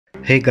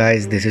Hey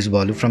guys, this is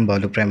Balu from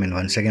Balu Prime and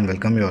once again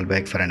welcome you all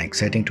back for an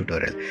exciting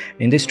tutorial.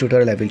 In this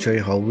tutorial I will show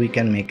you how we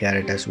can make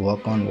characters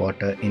walk on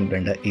water in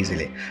Blender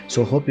easily.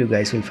 So hope you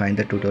guys will find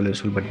the tutorial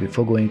useful, but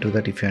before going to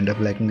that, if you end up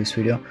liking this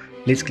video,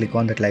 please click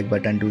on that like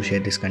button to share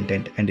this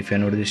content, and if you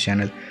are new to this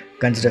channel,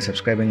 consider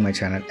subscribing my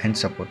channel and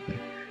support me.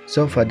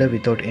 So further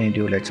without any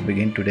ado, let's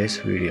begin today's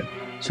video.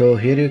 So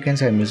here you can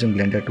see I'm using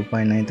Blender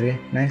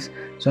 2.93. Nice.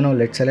 So now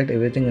let's select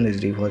everything in this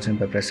default scene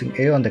by pressing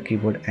A on the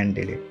keyboard and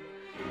delete.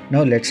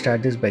 Now let's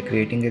start this by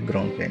creating a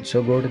ground plane.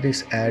 So go to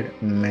this add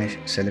mesh,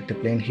 select a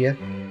plane here.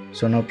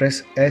 So now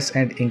press S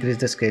and increase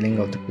the scaling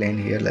of the plane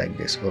here like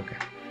this. Okay.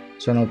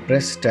 So now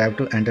press tab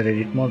to enter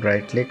edit mode,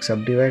 right click,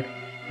 subdivide,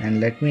 and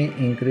let me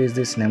increase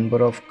this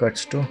number of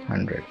cuts to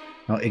 100.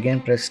 Now again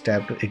press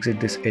tab to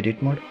exit this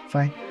edit mode.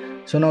 Fine.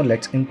 So now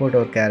let's import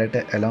our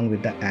character along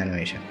with the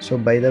animation. So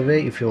by the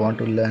way, if you want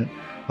to learn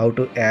how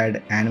to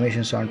add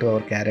animations onto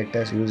our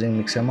characters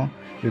using Mixamo,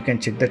 you can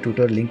check the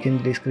tutorial link in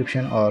the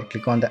description or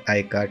click on the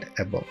iCard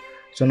above.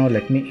 So now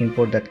let me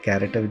import that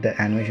character with the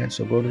animation.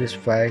 So go to this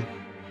file,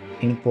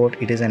 import,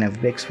 it is an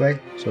FBX file.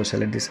 So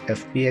select this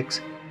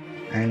FBX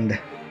and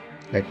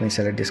let me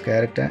select this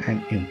character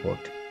and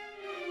import.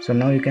 So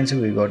now you can see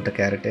we got the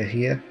character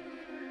here.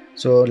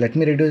 So let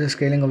me reduce the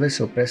scaling of this.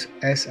 So press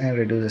S and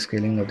reduce the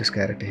scaling of this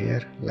character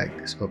here like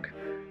this. Okay.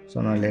 So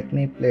now let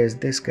me place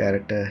this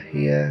character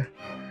here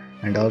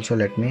and also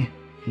let me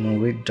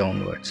move it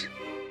downwards.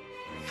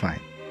 Fine.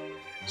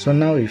 So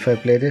now if I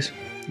play this,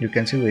 you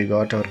can see we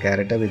got our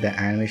character with the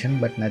animation,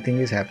 but nothing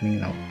is happening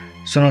now.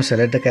 So now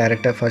select the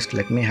character first.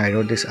 Let me hide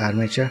out this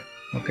armature.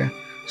 Okay.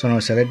 So now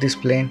select this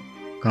plane,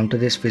 come to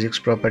this physics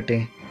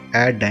property,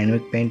 add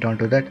dynamic paint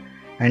onto that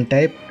and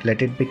type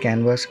let it be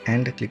canvas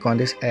and click on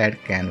this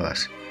add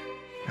canvas.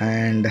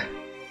 And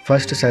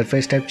first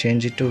surface type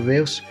change it to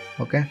waves.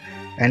 Okay.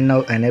 And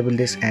now enable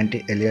this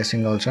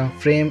anti-aliasing also.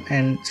 Frame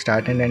and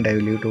start and end I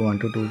will leave to 1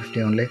 to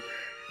 250 only.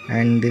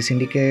 And this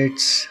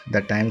indicates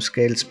the time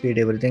scale, speed,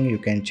 everything. You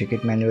can check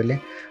it manually.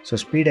 So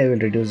speed I will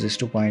reduce this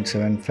to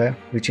 0.75,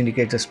 which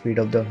indicates the speed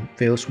of the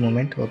waves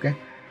movement. Okay.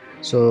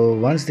 So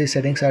once these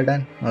settings are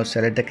done, now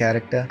select the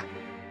character,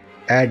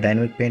 add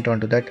dynamic paint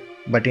onto that,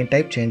 but in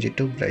type change it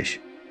to brush.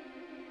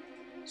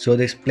 So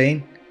this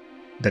plane,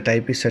 the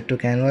type is set to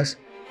canvas,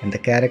 and the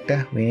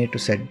character we need to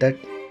set that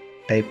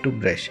type to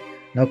brush.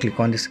 Now click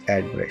on this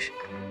add brush.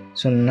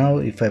 So now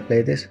if I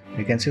play this,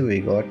 you can see we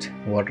got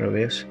water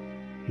waves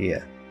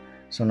here.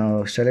 So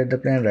now select the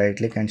plane, right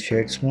click and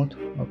shade smooth.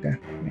 Okay,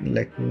 and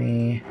let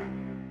me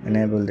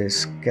enable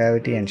this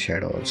cavity and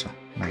shadow also.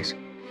 Nice.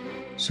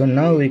 So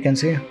now we can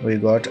see we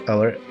got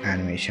our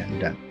animation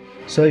done.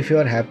 So if you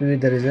are happy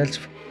with the results,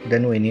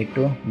 then we need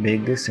to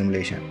bake this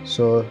simulation.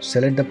 So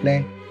select the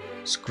plane,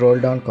 scroll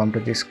down, come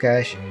to this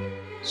cache.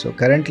 So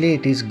currently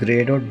it is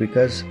grayed out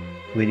because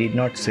we did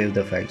not save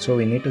the file. So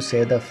we need to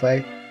save the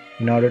file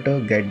in order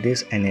to get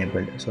this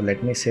enabled. So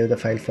let me save the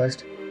file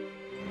first.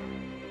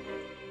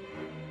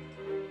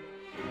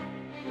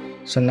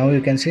 So now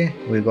you can see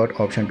we got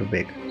option to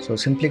bake. So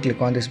simply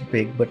click on this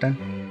bake button.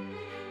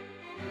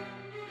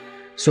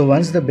 So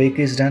once the bake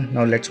is done,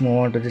 now let's move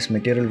on to this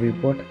material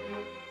viewport.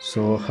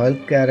 So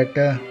Hulk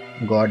character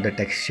got the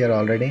texture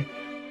already.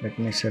 Let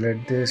me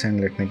select this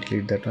and let me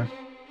delete that one,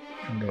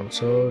 and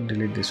also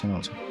delete this one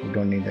also. We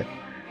don't need that.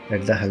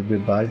 Let the Hulk be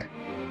bald.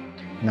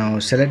 Now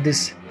select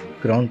this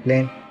ground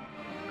plane,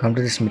 come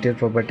to this material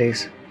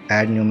properties,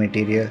 add new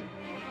material,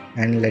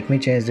 and let me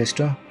change this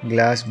to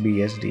glass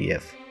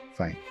BSDF.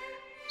 Fine.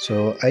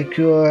 So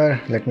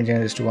IQR, let me change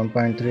this to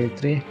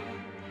 1.33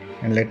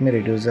 and let me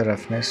reduce the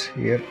roughness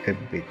here a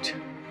bit.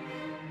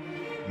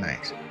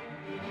 Nice.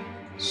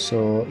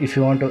 So if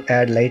you want to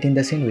add light in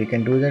the scene, we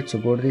can do that. So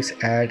go to this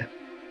add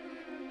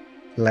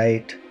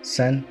light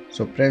sun.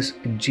 So press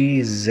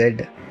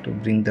GZ to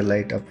bring the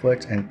light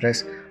upwards and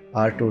press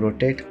R to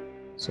rotate.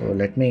 So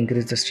let me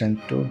increase the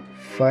strength to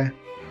 5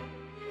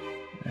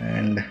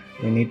 and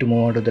we need to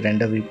move on to the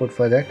render viewport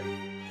for that.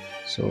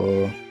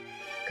 So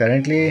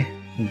currently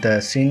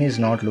the scene is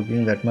not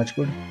looking that much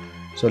good,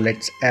 so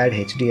let's add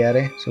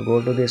HDRI. So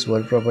go to this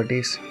world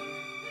properties,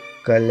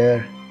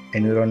 color,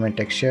 environment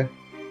texture,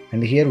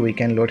 and here we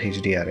can load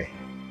HDRI.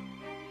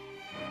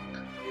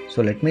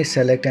 So let me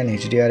select an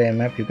HDRI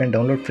map. You can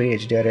download free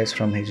HDRIs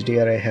from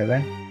HDRI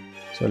Heaven.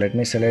 So let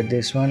me select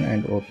this one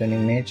and open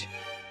image.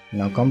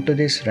 Now come to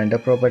this render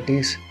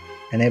properties,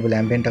 enable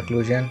ambient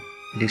occlusion,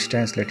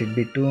 distance let it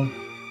be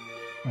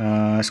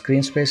 2,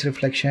 screen space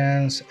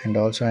reflections, and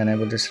also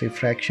enable this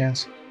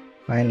refractions.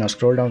 Fine. Now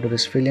scroll down to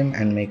this film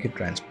and make it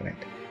transparent.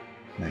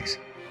 Nice.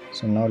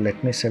 So now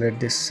let me select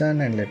this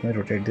sun and let me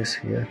rotate this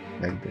here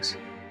like this.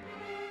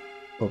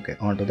 Okay,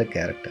 onto the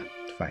character.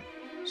 Fine.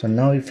 So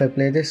now if I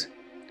play this,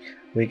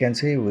 we can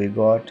see we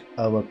got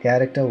our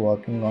character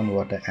walking on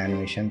water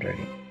animation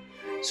ready.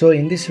 So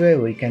in this way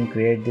we can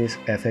create this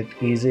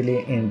effect easily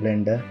in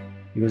Blender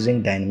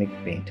using dynamic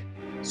paint.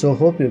 So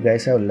hope you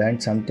guys have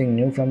learned something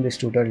new from this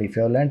tutorial. If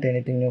you have learned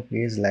anything new,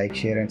 please like,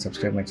 share and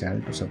subscribe my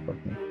channel to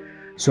support me.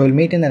 So we'll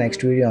meet in the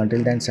next video.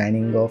 Until then,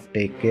 signing off.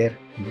 Take care.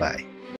 Bye.